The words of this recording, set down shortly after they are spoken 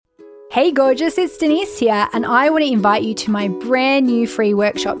Hey gorgeous, it's Denise here, and I want to invite you to my brand new free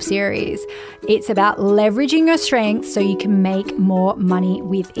workshop series. It's about leveraging your strengths so you can make more money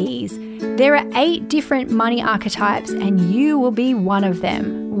with ease. There are 8 different money archetypes and you will be one of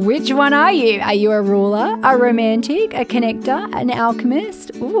them. Which one are you? Are you a ruler, a romantic, a connector, an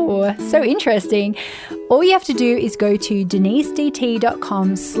alchemist? Ooh, so interesting. All you have to do is go to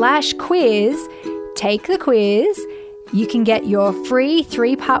denisedt.com/quiz, take the quiz. You can get your free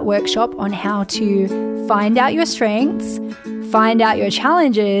 3-part workshop on how to find out your strengths, find out your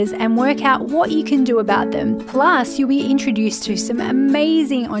challenges, and work out what you can do about them. Plus, you'll be introduced to some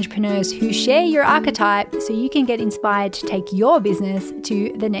amazing entrepreneurs who share your archetype so you can get inspired to take your business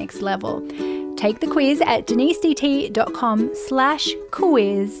to the next level. Take the quiz at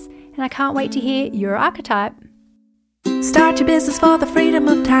denisedt.com/quiz, and I can't wait to hear your archetype. Start your business for the freedom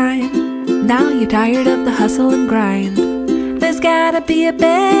of time. Now you're tired of the hustle and grind. There's gotta be a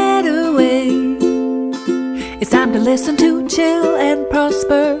better way. It's time to listen to Chill and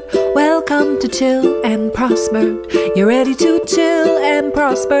Prosper. Welcome to Chill and Prosper. You're ready to chill and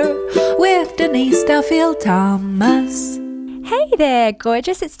prosper with Denise Duffield Thomas. Hey there,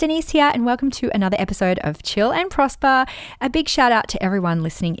 gorgeous. It's Denise here, and welcome to another episode of Chill and Prosper. A big shout out to everyone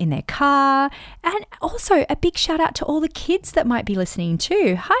listening in their car, and also a big shout out to all the kids that might be listening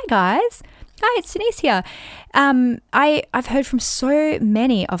too. Hi, guys. Hi, it's Denise here. I've heard from so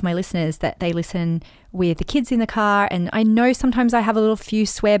many of my listeners that they listen with the kids in the car, and I know sometimes I have a few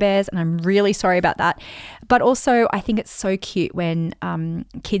swear bears, and I'm really sorry about that. But also, I think it's so cute when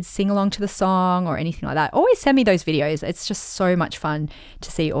kids sing along to the song or anything like that. Always send me those videos. It's just so much fun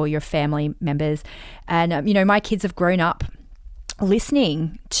to see all your family members. And, my kids have grown up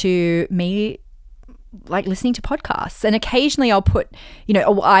listening to me, like listening to podcasts, and occasionally I'll put,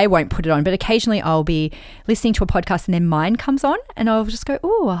 I won't put it on, but occasionally I'll be listening to a podcast and then mine comes on and I'll just go,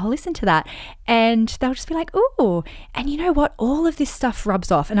 oh, I'll listen to that. And they'll just be like, oh, and you know what? All of this stuff rubs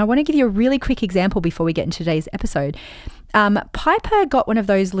off. And I want to give you a really quick example before we get into today's episode. Piper got one of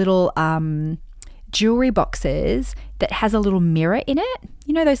those little jewelry boxes that has a little mirror in it.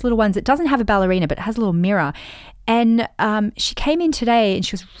 You know, those little ones that doesn't have a ballerina, but it has a little mirror. And she came in today and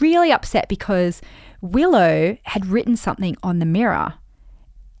she was really upset because Willow had written something on the mirror,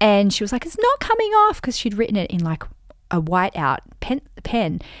 and she was like, it's not coming off, because she'd written it in like a whiteout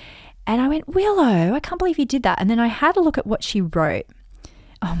pen. And I went, Willow, I can't believe you did that. And then I had a look at what she wrote.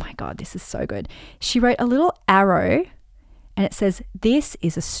 Oh my God, this is so good. She wrote a little arrow and it says, this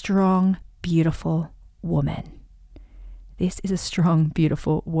is a strong, beautiful woman. This is a strong,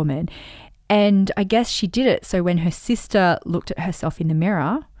 beautiful woman. And I guess she did it so when her sister looked at herself in the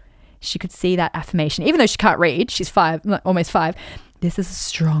mirror, she could see that affirmation, even though she can't read. She's 5, almost 5. This is a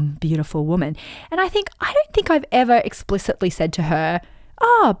strong, beautiful woman. And I don't think I've ever explicitly said to her,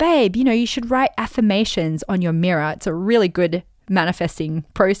 oh, babe, you should write affirmations on your mirror. It's a really good manifesting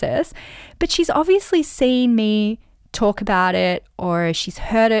process. But she's obviously seen me talk about it, or she's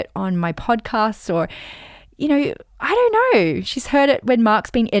heard it on my podcast, or, I don't know. She's heard it when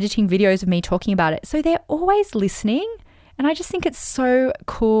Mark's been editing videos of me talking about it. So they're always listening. And I just think it's so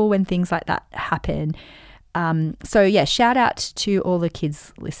cool when things like that happen. Shout out to all the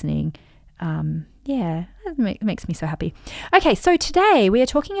kids listening. That makes me so happy. Okay, so today we are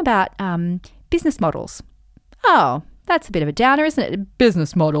talking about business models. Oh, that's a bit of a downer, isn't it?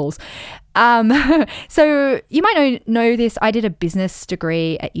 Business models. So you might know this. I did a business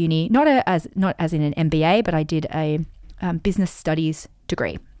degree at uni, not as in an MBA, but I did a business studies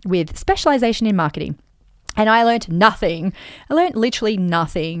degree with specialization in marketing. And I learned nothing. I learned literally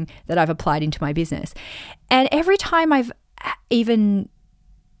nothing that I've applied into my business. And every time I've even,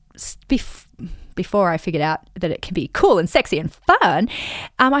 before I figured out that it can be cool and sexy and fun,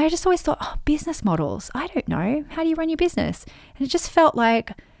 I just always thought, business models. I don't know. How do you run your business? And it just felt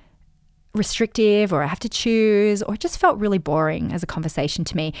like restrictive, or I have to choose, or it just felt really boring as a conversation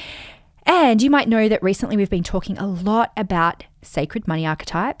to me. And you might know that recently we've been talking a lot about sacred money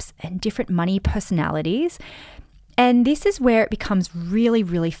archetypes and different money personalities. And this is where it becomes really,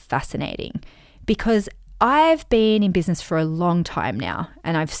 really fascinating, because I've been in business for a long time now,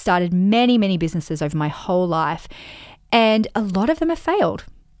 and I've started many, many businesses over my whole life, and a lot of them have failed.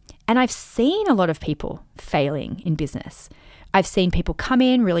 And I've seen a lot of people failing in business. I've seen people come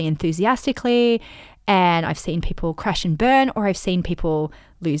in really enthusiastically, and I've seen people crash and burn, or I've seen people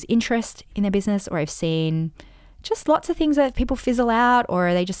lose interest in their business, or I've seen just lots of things that people fizzle out,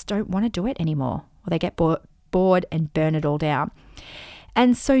 or they just don't want to do it anymore, or they get bored and burn it all down.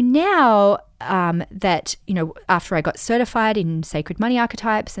 And so now that, after I got certified in sacred money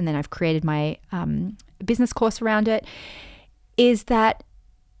archetypes, and then I've created my business course around it, is that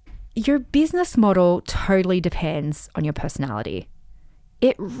your business model totally depends on your personality.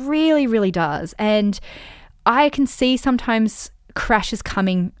 It really, really does. And I can see sometimes crashes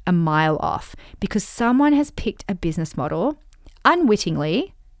coming a mile off because someone has picked a business model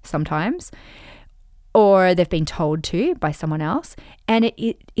unwittingly sometimes, or they've been told to by someone else, and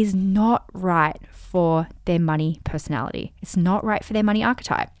it is not right for their money personality. It's not right for their money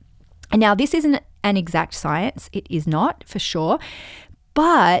archetype. And now this isn't an exact science. It is not, for sure.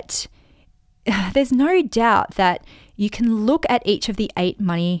 But there's no doubt that you can look at each of the 8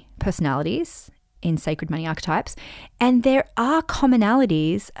 money personalities in Sacred Money Archetypes, and there are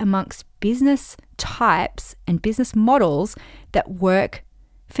commonalities amongst business types and business models that work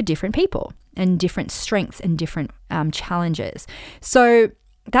for different people and different strengths and different challenges. So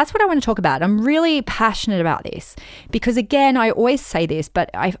that's what I want to talk about. I'm really passionate about this because, again, I always say this, but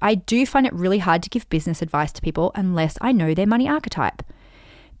I do find it really hard to give business advice to people unless I know their money archetype,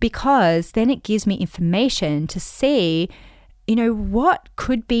 because then it gives me information to see, what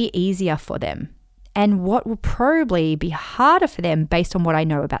could be easier for them and what will probably be harder for them based on what I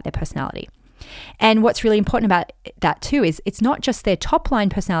know about their personality. And what's really important about that too is it's not just their top line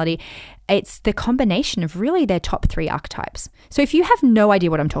personality, it's the combination of really their top 3 archetypes. So if you have no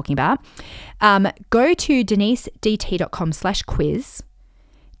idea what I'm talking about, go to denisedt.com/quiz,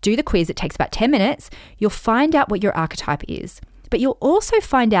 do the quiz. It takes about 10 minutes. You'll find out what your archetype is, but you'll also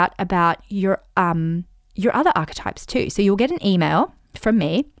find out about your other archetypes too. So you'll get an email from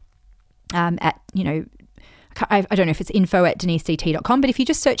me at, I don't know if it's info@denisedt.com, but if you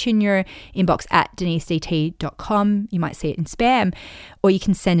just search in your inbox at denisedt.com, you might see it in spam, or you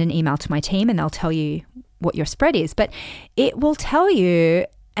can send an email to my team and they'll tell you what your spread is. But it will tell you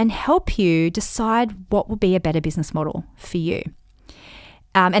and help you decide what will be a better business model for you.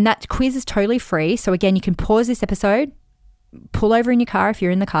 And that quiz is totally free. So again, you can pause this episode, pull over in your car if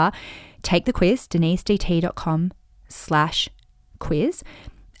you're in the car, take the quiz, denisedt.com/quiz.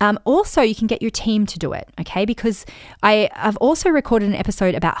 Also, you can get your team to do it, okay? Because I've also recorded an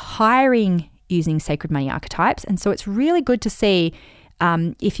episode about hiring using Sacred Money Archetypes. And so it's really good to see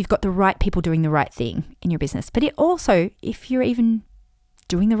if you've got the right people doing the right thing in your business. But it also, if you're even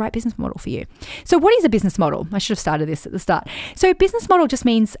doing the right business model for you. So what is a business model? I should have started this at the start. So a business model just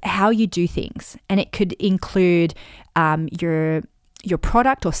means how you do things. And it could include your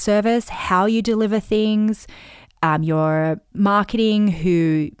product or service, how you deliver things, your marketing,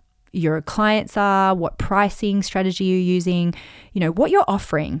 who your clients are, what pricing strategy you're using, what you're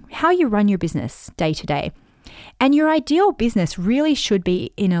offering, how you run your business day to day. And your ideal business really should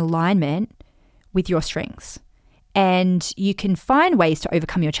be in alignment with your strengths. And you can find ways to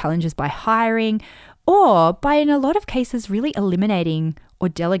overcome your challenges by hiring or by, in a lot of cases, really eliminating or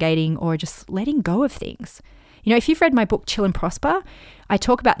delegating or just letting go of things. If you've read my book, Chill and Prosper, I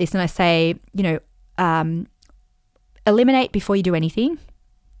talk about this and I say, eliminate before you do anything.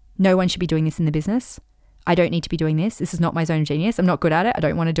 No one should be doing this in the business. I don't need to be doing this. This is not my zone of genius. I'm not good at it. I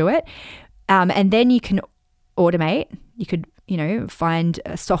don't want to do it. And then you can automate. You could, find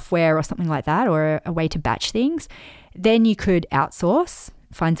a software or something like that, or a way to batch things. Then you could outsource,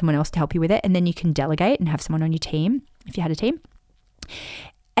 find someone else to help you with it. And then you can delegate and have someone on your team if you had a team.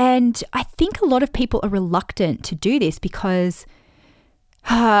 And I think a lot of people are reluctant to do this because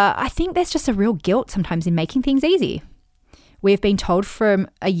I think there's just a real guilt sometimes in making things easy. We've been told from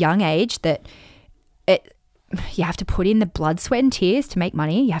a young age that you have to put in the blood, sweat and tears to make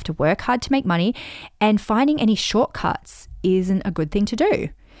money. You have to work hard to make money, and finding any shortcuts isn't a good thing to do.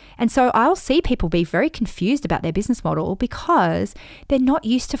 And so I'll see people be very confused about their business model because they're not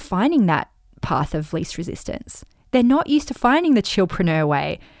used to finding that path of least resistance. They're not used to finding the chillpreneur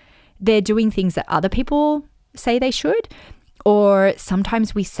way. They're doing things that other people say they should, or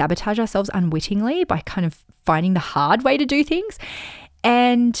sometimes we sabotage ourselves unwittingly by kind of finding the hard way to do things.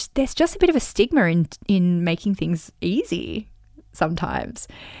 And there's just a bit of a stigma in making things easy sometimes.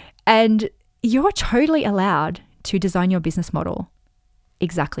 And you're totally allowed to design your business model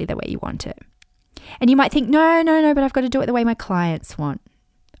exactly the way you want it. And you might think, no, but I've got to do it the way my clients want.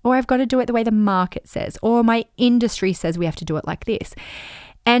 Or I've got to do it the way the market says. Or my industry says we have to do it like this.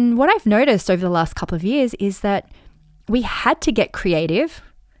 And what I've noticed over the last couple of years is that we had to get creative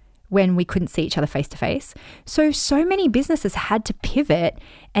when we couldn't see each other face to face. So many businesses had to pivot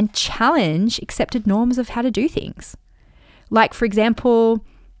and challenge accepted norms of how to do things. Like, for example,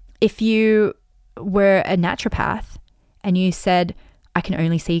 if you were a naturopath and you said, I can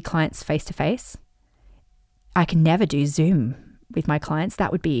only see clients face to face, I can never do Zoom with my clients.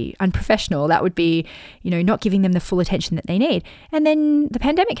 That would be unprofessional. That would be, not giving them the full attention that they need. And then the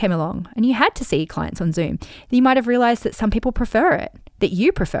pandemic came along and you had to see clients on Zoom. You might have realized that some people prefer it that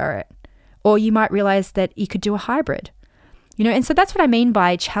you prefer it. Or you might realize that you could do a hybrid, and so that's what I mean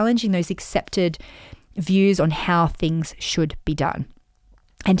by challenging those accepted views on how things should be done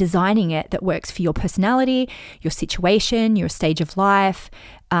and designing it that works for your personality, your situation, your stage of life,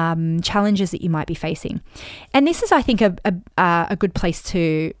 challenges that you might be facing. And this is, I think, a good place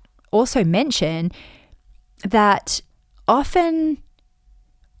to also mention that often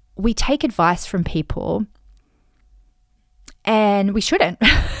we take advice from people and we shouldn't.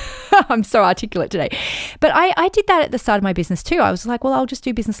 I'm so articulate today. But I did that at the start of my business too. I was like, well, I'll just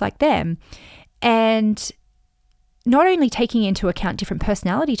do business like them. And not only taking into account different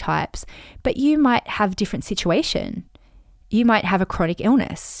personality types, but you might have different situation. You might have a chronic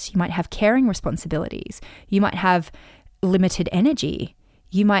illness. You might have caring responsibilities. You might have limited energy.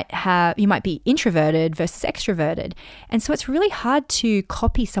 You might be introverted versus extroverted. And so it's really hard to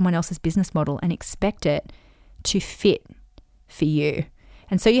copy someone else's business model and expect it to fit for you.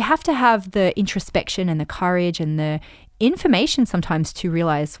 And so you have to have the introspection and the courage and the information sometimes to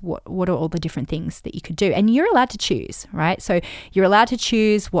realize what are all the different things that you could do. And you're allowed to choose, right? So you're allowed to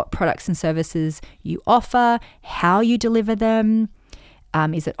choose what products and services you offer, how you deliver them.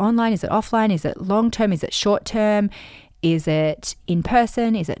 Is it online? Is it offline? Is it long-term? Is it short-term? Is it in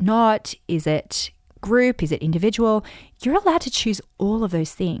person? Is it not? Is it group? Is it individual? You're allowed to choose all of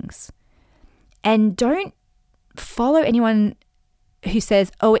those things. And don't follow anyone who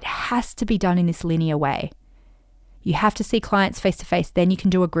says, oh, it has to be done in this linear way. You have to see clients face to face, then you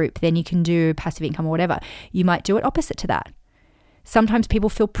can do a group, then you can do passive income or whatever. You might do it opposite to that. Sometimes people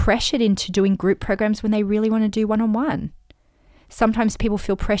feel pressured into doing group programs when they really want to do one-on-one. Sometimes people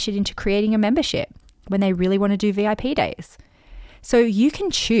feel pressured into creating a membership when they really want to do VIP days. So you can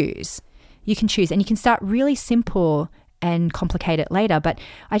choose. You can choose, and you can start really simple and complicate it later. But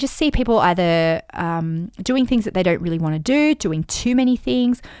I just see people either doing things that they don't really want to do, doing too many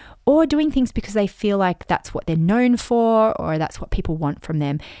things, or doing things because they feel like that's what they're known for or that's what people want from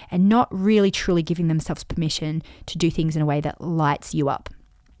them, and not really truly giving themselves permission to do things in a way that lights you up.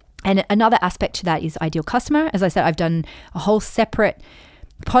 And another aspect to that is ideal customer. As I said, I've done a whole separate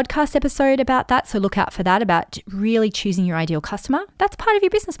podcast episode about that, so look out for that, about really choosing your ideal customer. That's part of your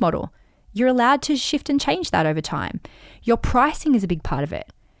business model. You're allowed to shift and change that over time. Your pricing is a big part of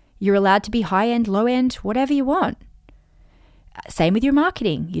it. You're allowed to be high-end, low-end, whatever you want. Same with your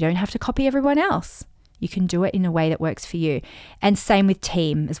marketing. You don't have to copy everyone else. You can do it in a way that works for you. And same with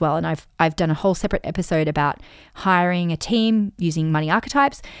team as well. And I've done a whole separate episode about hiring a team using Money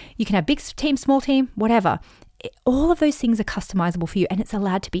Archetypes. You can have big team, small team, whatever. All of those things are customizable for you, and it's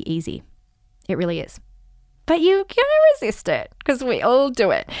allowed to be easy. It really is. But you're going to resist it because we all do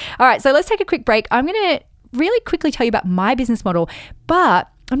it. All right, so let's take a quick break. I'm going to really quickly tell you about my business model, but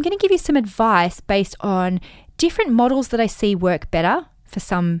I'm going to give you some advice based on different models that I see work better for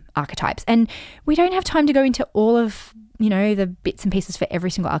some archetypes. And we don't have time to go into all of, the bits and pieces for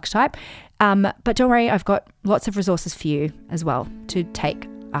every single archetype. But don't worry, I've got lots of resources for you as well to take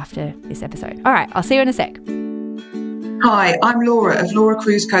after this episode. All right, I'll see you in a sec. Hi, I'm Laura of Laura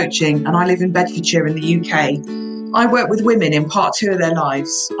Cruise Coaching, and I live in Bedfordshire in the UK. I work with women in part 2 of their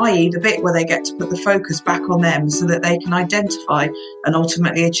lives, i.e. the bit where they get to put the focus back on them so that they can identify and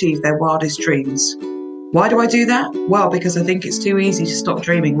ultimately achieve their wildest dreams. Why do I do that? Well, because I think it's too easy to stop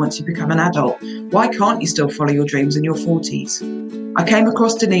dreaming once you become an adult. Why can't you still follow your dreams in your 40s? I came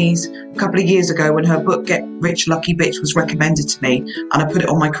across Denise a couple of years ago when her book Get Rich Lucky Bitch was recommended to me, and I put it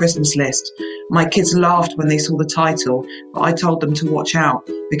on my Christmas list. My kids laughed when they saw the title, but I told them to watch out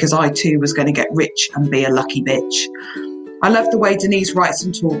because I too was going to get rich and be a lucky bitch. I love the way Denise writes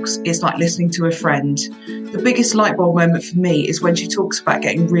and talks. It's like listening to a friend. The biggest light bulb moment for me is when she talks about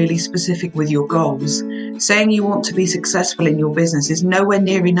getting really specific with your goals. Saying you want to be successful in your business is nowhere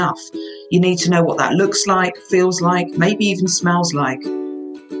near enough. You need to know what that looks like, feels like, maybe even smells like.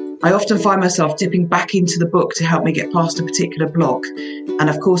 I often find myself dipping back into the book to help me get past a particular block. And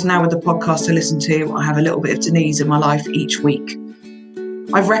of course, now with the podcast to listen to, I have a little bit of Denise in my life each week.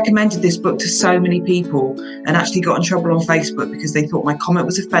 I've recommended this book to so many people and actually got in trouble on Facebook because they thought my comment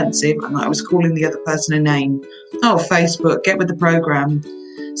was offensive and that I was calling the other person a name. Oh, Facebook, get with the program.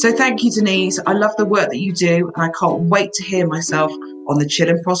 So thank you, Denise. I love the work that you do, and I can't wait to hear myself on the Chill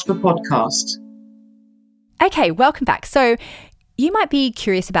and Prosper podcast. Okay, welcome back. So you might be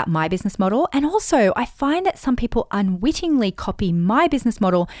curious about my business model, and also I find that some people unwittingly copy my business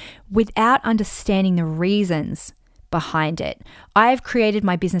model without understanding the reasons behind it. I've created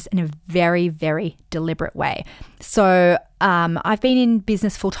my business in a very, very deliberate way. So I've been in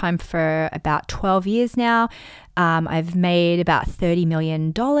business full-time for about 12 years now. I've made about $30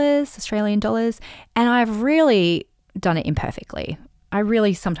 million, Australian dollars, and I've really done it imperfectly. I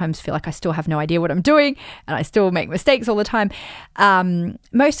really sometimes feel like I still have no idea what I'm doing and I still make mistakes all the time.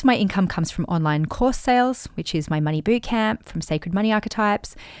 Most of my income comes from online course sales, which is my money bootcamp, from Sacred Money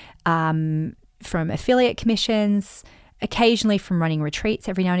Archetypes, from affiliate commissions, occasionally from running retreats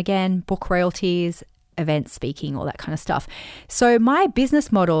every now and again, book royalties, events, speaking, all that kind of stuff. So my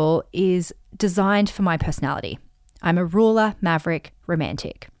business model is designed for my personality. I'm a ruler, maverick,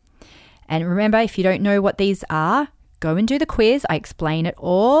 romantic. And remember, if you don't know what these are, go and do the quiz. I explain it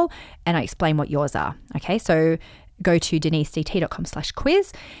all and I explain what yours are. Okay, so go to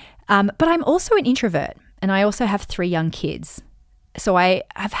denisedt.com/quiz. But I'm also an introvert and I also have 3 young kids. So I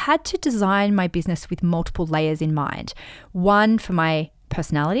have had to design my business with multiple layers in mind. 1 for my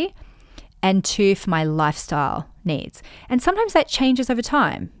personality and 2 for my lifestyle needs. And sometimes that changes over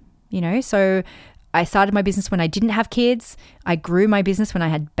time, so I started my business when I didn't have kids. I grew my business when I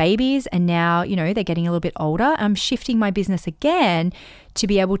had babies and now, they're getting a little bit older. I'm shifting my business again to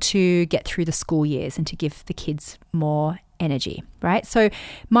be able to get through the school years and to give the kids more energy, right? So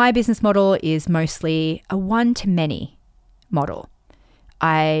my business model is mostly a one-to-many model.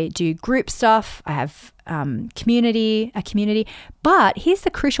 I do group stuff. I have a community. But here's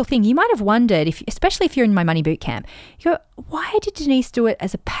the crucial thing. You might have wondered, especially if you're in my Money Bootcamp, you go, why did Denise do it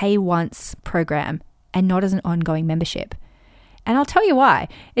as a pay once program and not as an ongoing membership? And I'll tell you why.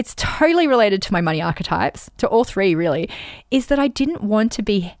 It's totally related to my Money Archetypes, to all 3 really, is that I didn't want to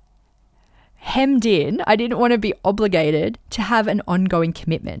be hemmed in. I didn't want to be obligated to have an ongoing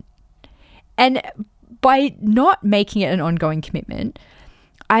commitment. And by not making it an ongoing commitment,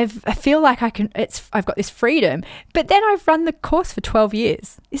 I feel like I've got this freedom, but then I've run the course for 12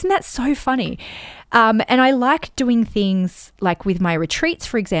 years. Isn't that so funny? And I like doing things like with my retreats,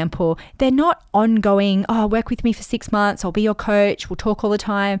 for example. They're not ongoing, work with me for 6 months, I'll be your coach, we'll talk all the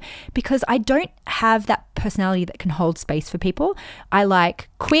time, because I don't have that personality that can hold space for people. I like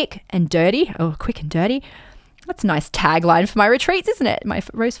quick and dirty. That's a nice tagline for my retreats, isn't it? My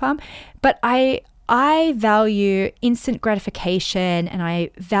Rose Farm. But I value instant gratification and I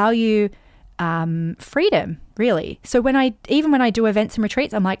value freedom, really. So even when I do events and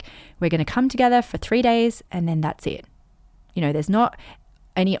retreats, I'm like, we're going to come together for 3 days and then that's it. There's not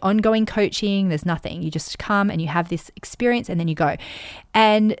any ongoing coaching. There's nothing. You just come and you have this experience and then you go.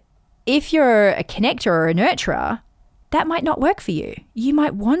 And if you're a connector or a nurturer, that might not work for you. You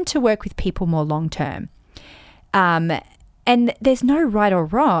might want to work with people more long term. And there's no right or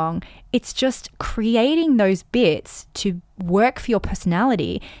wrong. It's just creating those bits to work for your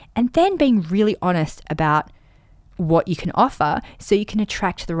personality and then being really honest about what you can offer so you can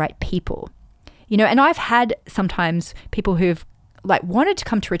attract the right people. And I've had sometimes people who've wanted to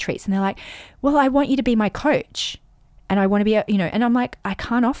come to retreats and they're like, well, I want you to be my coach and I want to be, and I'm like, I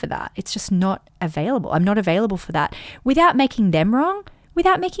can't offer that. It's just not available. I'm not available for that without making them wrong,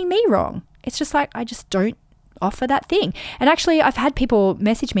 without making me wrong. It's just like, I just don't offer that thing. And actually I've had people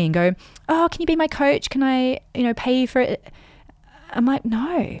message me and go, oh, can you be my coach? Can I, pay you for it? I'm like,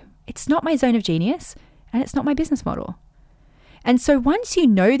 no, it's not my zone of genius and it's not my business model. And so once you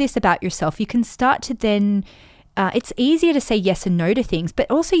know this about yourself, you can start to then, it's easier to say yes and no to things, but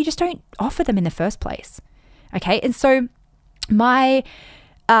also you just don't offer them in the first place. Okay. And so my,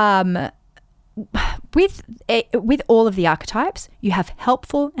 with all of the archetypes, you have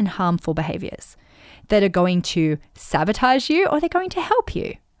helpful and harmful behaviors that are going to sabotage you or they're going to help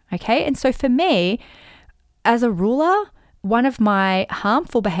you, okay? And so for me, as a ruler, one of my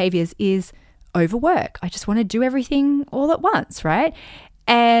harmful behaviors is overwork. I just want to do everything all at once, right?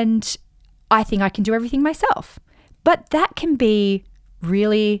 And I think I can do everything myself. But that can be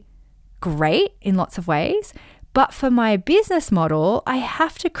really great in lots of ways. But for my business model, I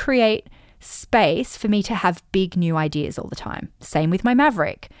have to create space for me to have big new ideas all the time. Same with my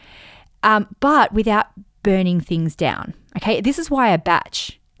Maverick. But without burning things down. Okay, this is why I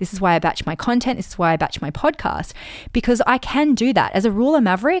batch. This is why I batch my content. This is why I batch my podcast, because I can do that. As a ruler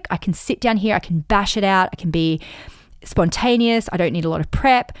maverick, I can sit down here, I can bash it out, I can be spontaneous, I don't need a lot of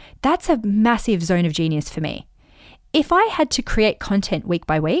prep. That's a massive zone of genius for me. If I had to create content week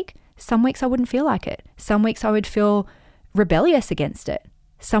by week, some weeks I wouldn't feel like it. Some weeks I would feel rebellious against it.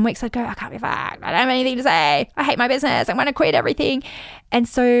 Some weeks I'd go, I can't be fucked. I don't have anything to say. I hate my business. I'm going to quit everything. And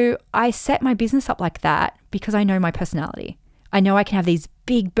so I set my business up like that because I know my personality. I know I can have these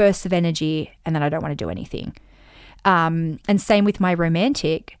big bursts of energy and then I don't want to do anything. And same with my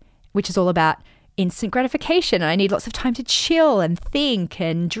romantic, which is all about instant gratification. I need lots of time to chill and think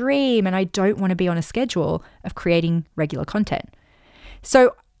and dream. And I don't want to be on a schedule of creating regular content.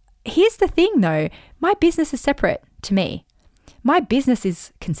 So here's the thing though. My business is separate to me. My business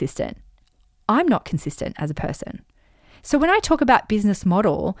is consistent. I'm not consistent as a person. So when I talk about business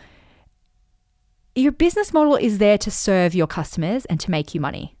model, your business model is there to serve your customers and to make you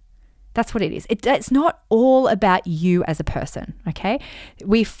money. That's what it is. It's not all about you as a person, okay?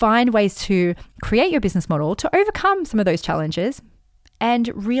 We find ways to create your business model to overcome some of those challenges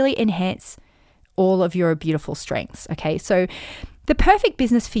and really enhance all of your beautiful strengths, okay? So the perfect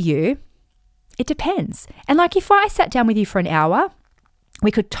business for you, it depends. And like if I sat down with you for an hour,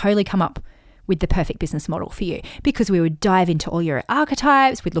 we could totally come up with the perfect business model for you, because we would dive into all your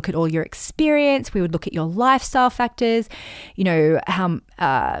archetypes, we'd look at all your experience, we would look at your lifestyle factors, how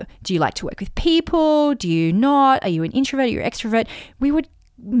do you like to work with people, do you not, are you an introvert, are you an extrovert? We would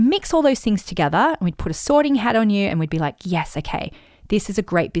mix all those things together and we'd put a sorting hat on you and we'd be like, yes, okay, this is a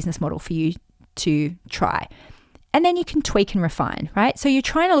great business model for you to try. And then you can tweak and refine, right? So you're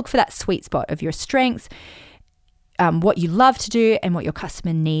trying to look for that sweet spot of your strengths, what you love to do and what your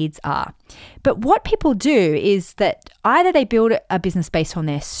customer needs are. But what people do is that either they build a business based on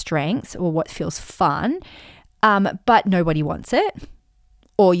their strengths or what feels fun, but nobody wants it,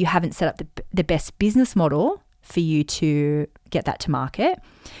 or you haven't set up the best business model for you to get that to market,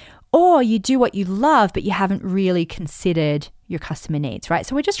 or you do what you love, but you haven't really considered your customer needs, right?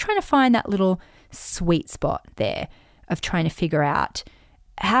 So we're just trying to find that little sweet spot there of trying to figure out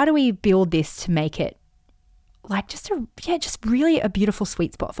how do we build this to make it like just really a beautiful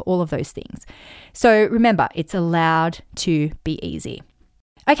sweet spot for all of those things. So remember, it's allowed to be easy.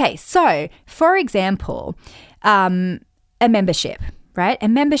 Okay, so for example, a membership, right? A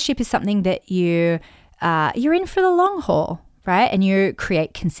membership is something that you're in for the long haul, right? And you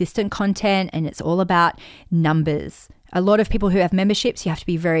create consistent content and it's all about numbers. A lot of people who have memberships, you have to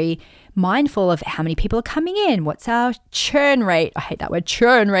be very mindful of how many people are coming in. What's our churn rate? I hate that word,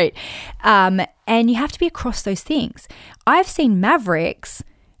 churn rate. And you have to be across those things. I've seen mavericks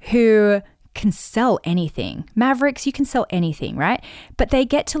who can sell anything. Mavericks, you can sell anything, right? But they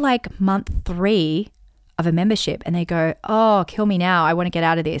get to like month 3 of a membership and they go, oh, kill me now. I want to get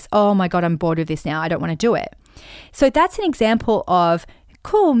out of this. Oh my God, I'm bored of this now. I don't want to do it. So that's an example of,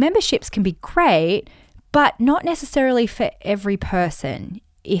 cool, memberships can be great, but not necessarily for every person.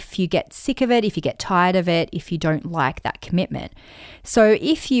 If you get sick of it, if you get tired of it, if you don't like that commitment. So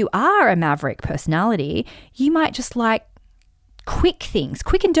if you are a maverick personality, you might just like quick things,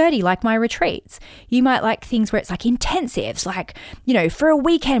 quick and dirty, like my retreats. You might like things where it's like intensives, like, for a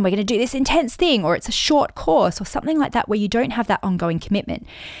weekend, we're going to do this intense thing, or it's a short course or something like that where you don't have that ongoing commitment.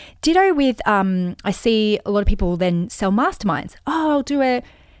 Ditto with, I see a lot of people then sell masterminds. Oh, I'll do a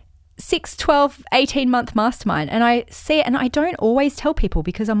 6, 12, 18-month mastermind. And I see it and I don't always tell people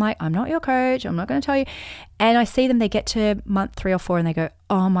because I'm like, I'm not your coach. I'm not going to tell you. And I see them, they get to month 3 or 4 and they go,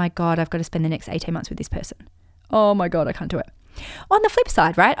 oh my God, I've got to spend the next 18 months with this person. Oh my God, I can't do it. On the flip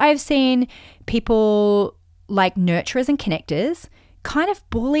side, right, I've seen people like nurturers and connectors kind of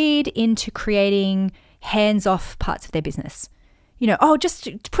bullied into creating hands-off parts of their business.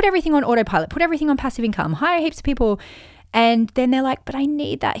 Just put everything on autopilot, put everything on passive income, hire heaps of people. And then they're like, but I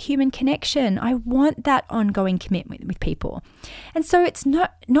need that human connection. I want that ongoing commitment with people. And so it's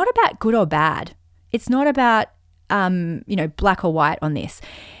not about good or bad. It's not about, black or white on this.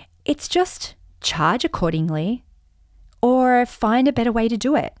 It's just charge accordingly or find a better way to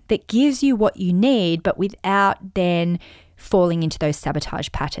do it that gives you what you need, but without then falling into those sabotage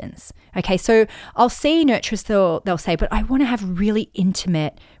patterns. Okay, so I'll see nurturers, they'll say, but I want to have really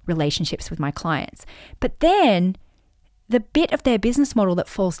intimate relationships with my clients. But then the bit of their business model that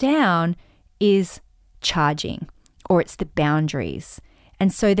falls down is charging, or it's the boundaries.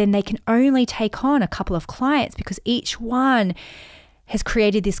 And so then they can only take on a couple of clients because each one has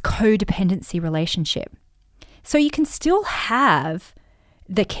created this codependency relationship. So you can still have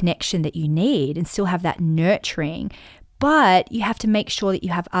the connection that you need and still have that nurturing, but you have to make sure that you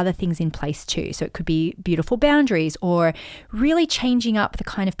have other things in place too. So it could be beautiful boundaries or really changing up the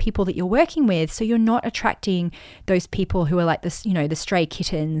kind of people that you're working with so you're not attracting those people who are like this, the stray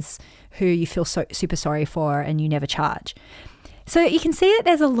kittens who you feel so super sorry for and you never charge. So you can see that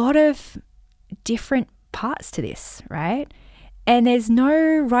there's a lot of different parts to this, right? And there's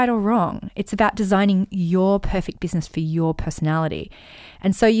no right or wrong. It's about designing your perfect business for your personality.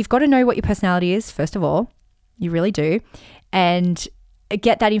 And so you've got to know what your personality is, first of all. You really do. And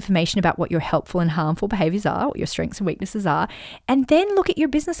get that information about what your helpful and harmful behaviors are, what your strengths and weaknesses are. And then look at your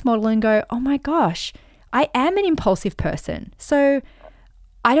business model and go, oh my gosh, I am an impulsive person. So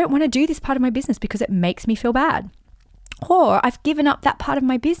I don't want to do this part of my business because it makes me feel bad. Or I've given up that part of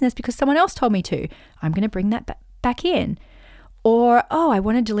my business because someone else told me to. I'm going to bring that back in. Or, I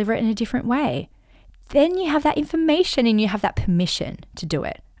want to deliver it in a different way. Then you have that information and you have that permission to do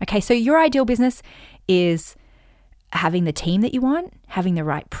it. Okay, so your ideal business is having the team that you want, having the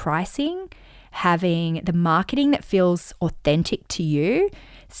right pricing, having the marketing that feels authentic to you,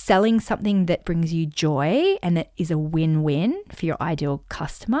 selling something that brings you joy and that is a win-win for your ideal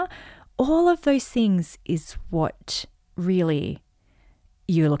customer. All of those things is what really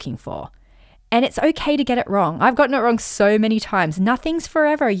you're looking for. And it's okay to get it wrong. I've gotten it wrong so many times. Nothing's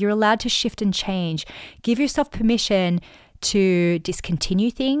forever. You're allowed to shift and change. Give yourself permission to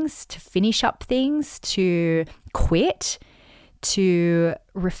discontinue things, to finish up things, to quit, to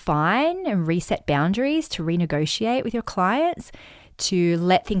refine and reset boundaries, to renegotiate with your clients, to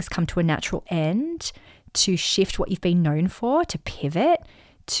let things come to a natural end, to shift what you've been known for, to pivot,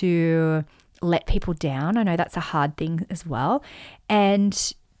 to let people down. I know that's a hard thing as well.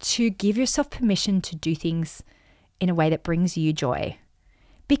 And to give yourself permission to do things in a way that brings you joy,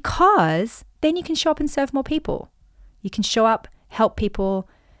 because then you can show up and serve more people. You can show up, help people,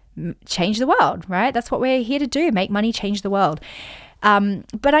 change the world, right? That's what we're here to do, make money, change the world.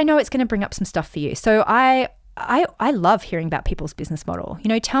 But I know it's going to bring up some stuff for you. So I love hearing about people's business model.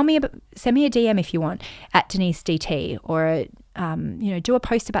 Send me a DM if you want at Denise DT, or, do a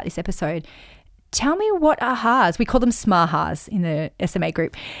post about this episode. Tell me what ahas, we call them smahas in the SMA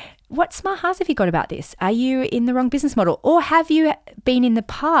group. What smahas have you got about this? Are you in the wrong business model, or have you been in the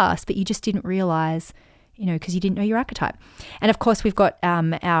past, but you just didn't realize, because you didn't know your archetype? And of course, we've got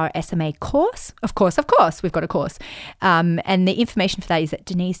our SMA course. Of course, we've got a course. And the information for that is at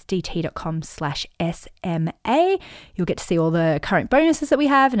denisedt.com/SMA. You'll get to see all the current bonuses that we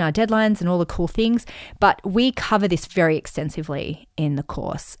have and our deadlines and all the cool things. But we cover this very extensively in the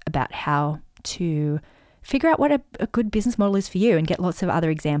course about how to figure out what a good business model is for you, and get lots of other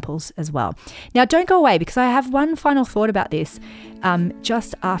examples as well. Now, don't go away, because I have one final thought about this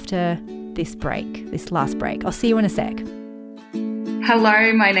just after this last break. I'll see you in a sec.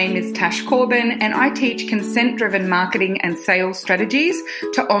 Hello, my name is Tash Corbin, and I teach consent-driven marketing and sales strategies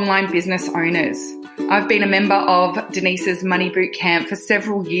to online business owners. I've been a member of Denise's Money Bootcamp for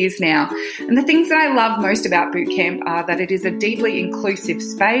several years now, and the things that I love most about Bootcamp are that it is a deeply inclusive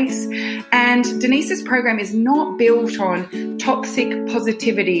space, and Denise's program is not built on toxic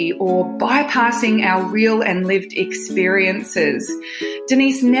positivity or bypassing our real and lived experiences.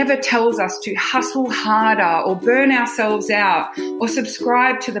 Denise never tells us to hustle harder or burn ourselves out or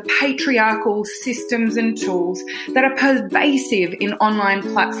subscribe to the patriarchal systems and tools that are pervasive in online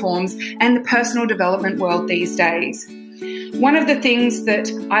platforms and the personal development world these days. One of the things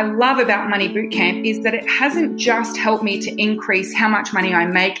that I love about Money Bootcamp is that it hasn't just helped me to increase how much money I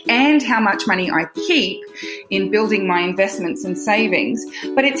make and how much money I keep in building my investments and savings,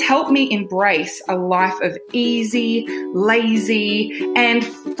 but it's helped me embrace a life of easy, lazy, and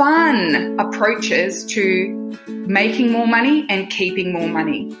fun approaches to making more money and keeping more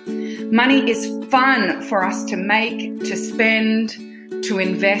money. Money is fun for us to make, to spend, to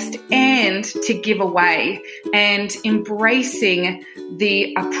invest, and to give away. And embracing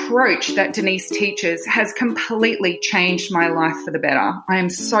the approach that Denise teaches has completely changed my life for the better. I am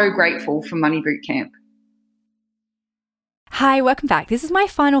so grateful for Money Bootcamp. Hi, welcome back. This is my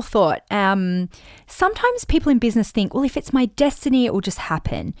final thought. Sometimes people in business think, well, if it's my destiny, it will just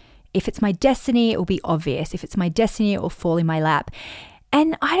happen. If it's my destiny, it will be obvious. If it's my destiny, it will fall in my lap.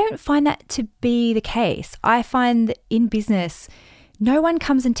 And I don't find that to be the case. I find that in business, no one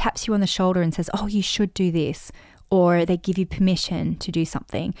comes and taps you on the shoulder and says, oh, you should do this, or they give you permission to do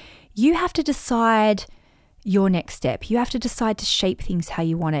something. You have to decide your next step. You have to decide to shape things how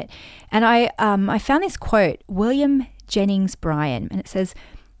you want it. And I found this quote, William Jennings Bryan, and it says,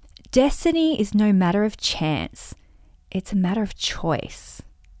 destiny is no matter of chance. It's a matter of choice.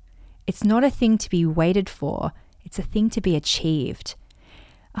 It's not a thing to be waited for. It's a thing to be achieved.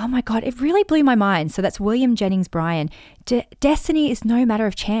 Oh my God, it really blew my mind. So that's William Jennings Bryan. Destiny is no matter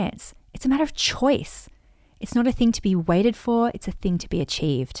of chance. It's a matter of choice. It's not a thing to be waited for. It's a thing to be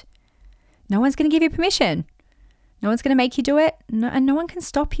achieved. No one's going to give you permission. No one's going to make you do it. And no one can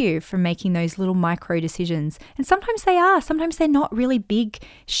stop you from making those little micro decisions. And sometimes they are. Sometimes they're not really big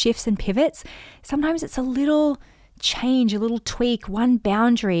shifts and pivots. Sometimes it's a little change, a little tweak, one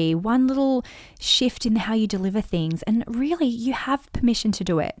boundary, one little shift in how you deliver things. And really, you have permission to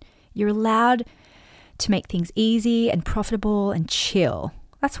do it. You're allowed to make things easy and profitable and chill.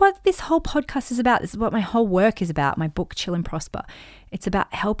 That's what this whole podcast is about. This is what my whole work is about, my book, Chill and Prosper. It's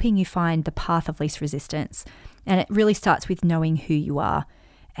about helping you find the path of least resistance. And it really starts with knowing who you are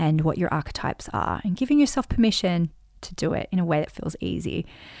and what your archetypes are and giving yourself permission to do it in a way that feels easy.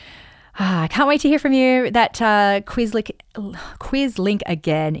 I can't wait to hear from you. That quiz link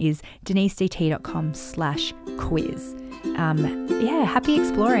again is denisedt.com/quiz. Happy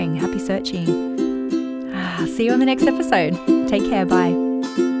exploring, happy searching. I'll see you on the next episode. Take care. Bye.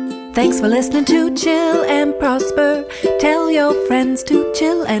 Thanks for listening to Chill and Prosper. Tell your friends to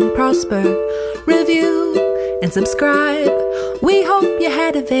chill and prosper. Review and subscribe. We hope you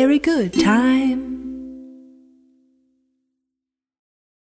had a very good time.